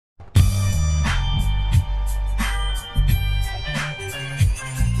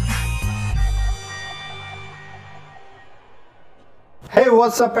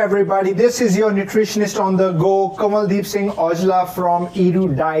what's up everybody? This is your nutritionist on the go, KANWALDEEP Singh AUJLA from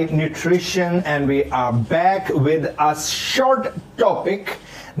Erudite Nutrition, and we are back with a short topic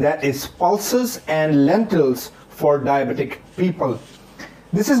that is pulses and lentils for diabetic people.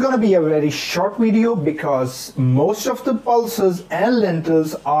 This is going to be a very short video because most of the pulses and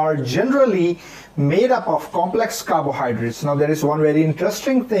lentils are generally made up of complex carbohydrates. Now there is one very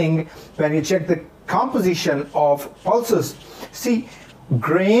interesting thing when you check the composition of pulses. See,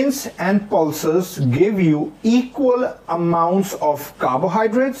 grains and pulses give you equal amounts of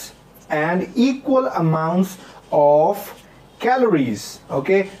carbohydrates and equal amounts of calories.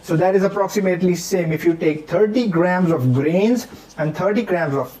 Okay, so that is approximately same. If you take 30 grams of grains and 30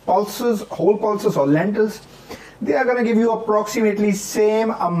 grams of pulses, whole pulses or lentils, they are going to give you approximately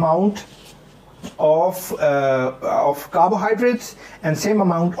same amount of carbohydrates and same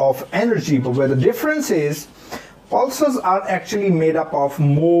amount of energy. But where the difference is, pulses are actually made up of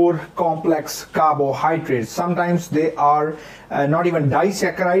more complex carbohydrates. Sometimes they are not even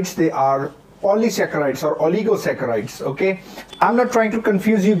disaccharides, they are polysaccharides or oligosaccharides. Okay, I'm not trying to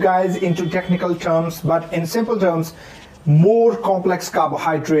confuse you guys into technical terms, but in simple terms, more complex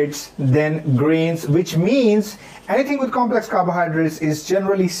carbohydrates than grains, which means anything with complex carbohydrates is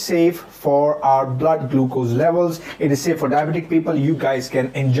generally safe for our blood glucose levels. It is safe for diabetic people. You guys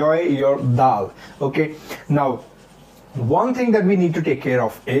can enjoy your dal. Okay, now one thing that we need to take care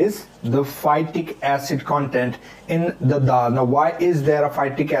of is the phytic acid content in the dal. Now why is there a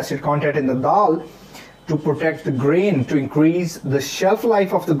phytic acid content in the dal? To protect the grain, to increase the shelf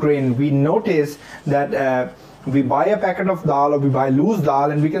life of the grain. We notice that we buy a packet of dal or we buy loose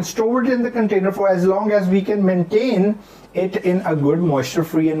dal and we can store it in the container for as long as we can maintain it in a good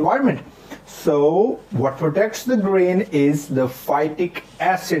moisture-free environment. So what protects the grain is the phytic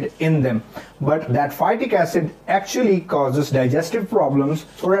acid in them. But that phytic acid actually causes digestive problems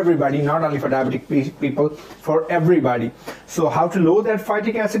for everybody, not only for diabetic people, for everybody. So how to lower that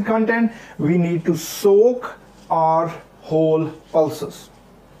phytic acid content? We need to soak our whole pulses.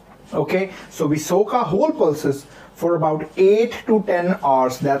 Okay, so we soak our whole pulses for about 8 to 10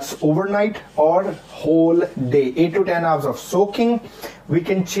 hours. That's overnight or whole day. 8 to 10 hours of soaking. We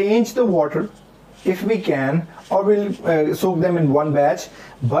can change the water if we can, or we'll soak them in one batch.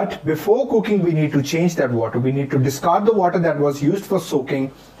 But before cooking, we need to change that water. We need to discard the water that was used for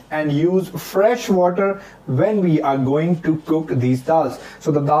soaking and use fresh water when we are going to cook these dals.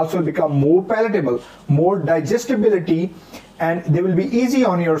 So the dals will become more palatable, more digestibility, and they will be easy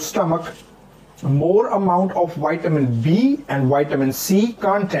on your stomach. More amount of vitamin B and vitamin C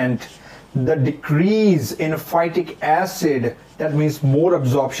content, the decrease in phytic acid, that means more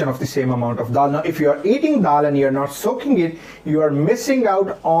absorption of the same amount of dal. Now if you are eating dal and you are not soaking it, you are missing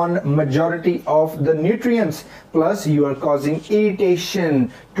out on majority of the nutrients, plus you are causing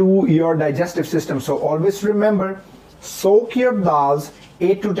irritation to your digestive system. So always remember, soak your dals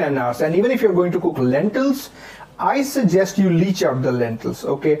 8 to 10 hours. And even if you're going to cook lentils, I suggest you leach out the lentils.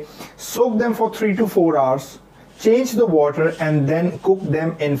 Okay, soak them for 3 to 4 hours, change the water, and then cook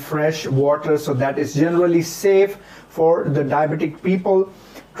them in fresh water. So that is generally safe for the diabetic people.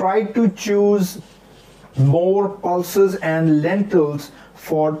 Try to choose more pulses and lentils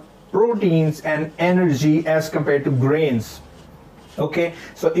for proteins and energy as compared to grains. Okay,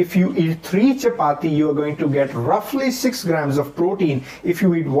 so if you eat 3 chapati, you are going to get roughly 6 grams of protein. If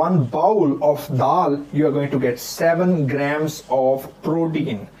you eat 1 bowl of dal, you are going to get 7 grams of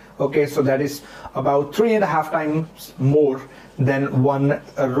protein. Okay, so that is about 3.5 times more than one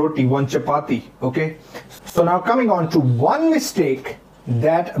roti, one chapati. Okay, so now coming on to one mistake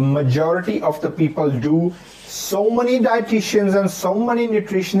that majority of the people do. So many dietitians and so many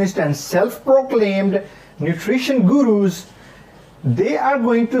nutritionists and self-proclaimed nutrition gurus, they are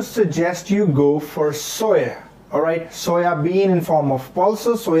going to suggest you go for soya. All right, soya bean in form of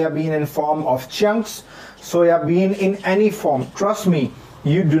pulses, soya bean in form of chunks, soya bean in any form. Trust me,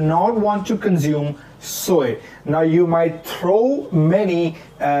 you do not want to consume soy. Now you might throw many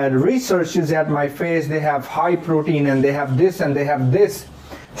researches at my face. They have high protein and they have this and they have this.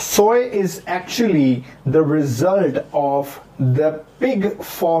 Soy is actually the result of the pig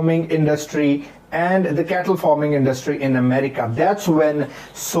farming industry and the cattle farming industry in America. That's when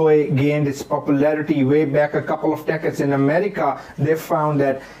soy gained its popularity way back a couple of decades. In America, they found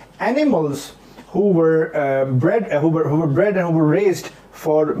that animals who were bred and who were raised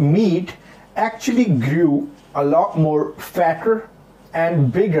for meat actually grew a lot more fatter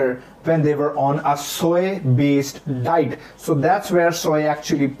and bigger when they were on a soy-based diet. So that's where soy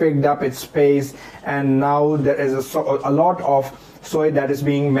actually picked up its pace, and now there is a lot of soy that is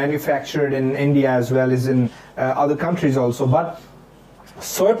being manufactured in India as well as in other countries also. But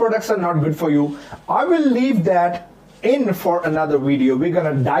soy products are not good for you. I will leave that in for another video. We're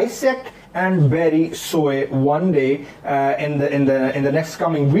gonna dissect and bury soy one day in the next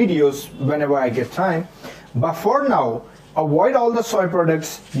coming videos whenever I get time. But for now, avoid all the soy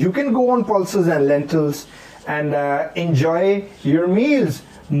products. You can go on pulses and lentils and enjoy your meals.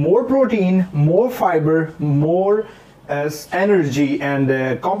 More protein, more fiber, more energy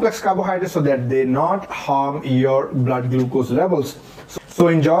and complex carbohydrates so that they not harm your blood glucose levels. So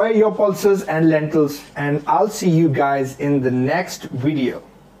enjoy your pulses and lentils, and I'll see you guys in the next video.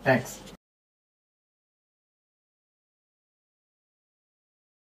 Thanks.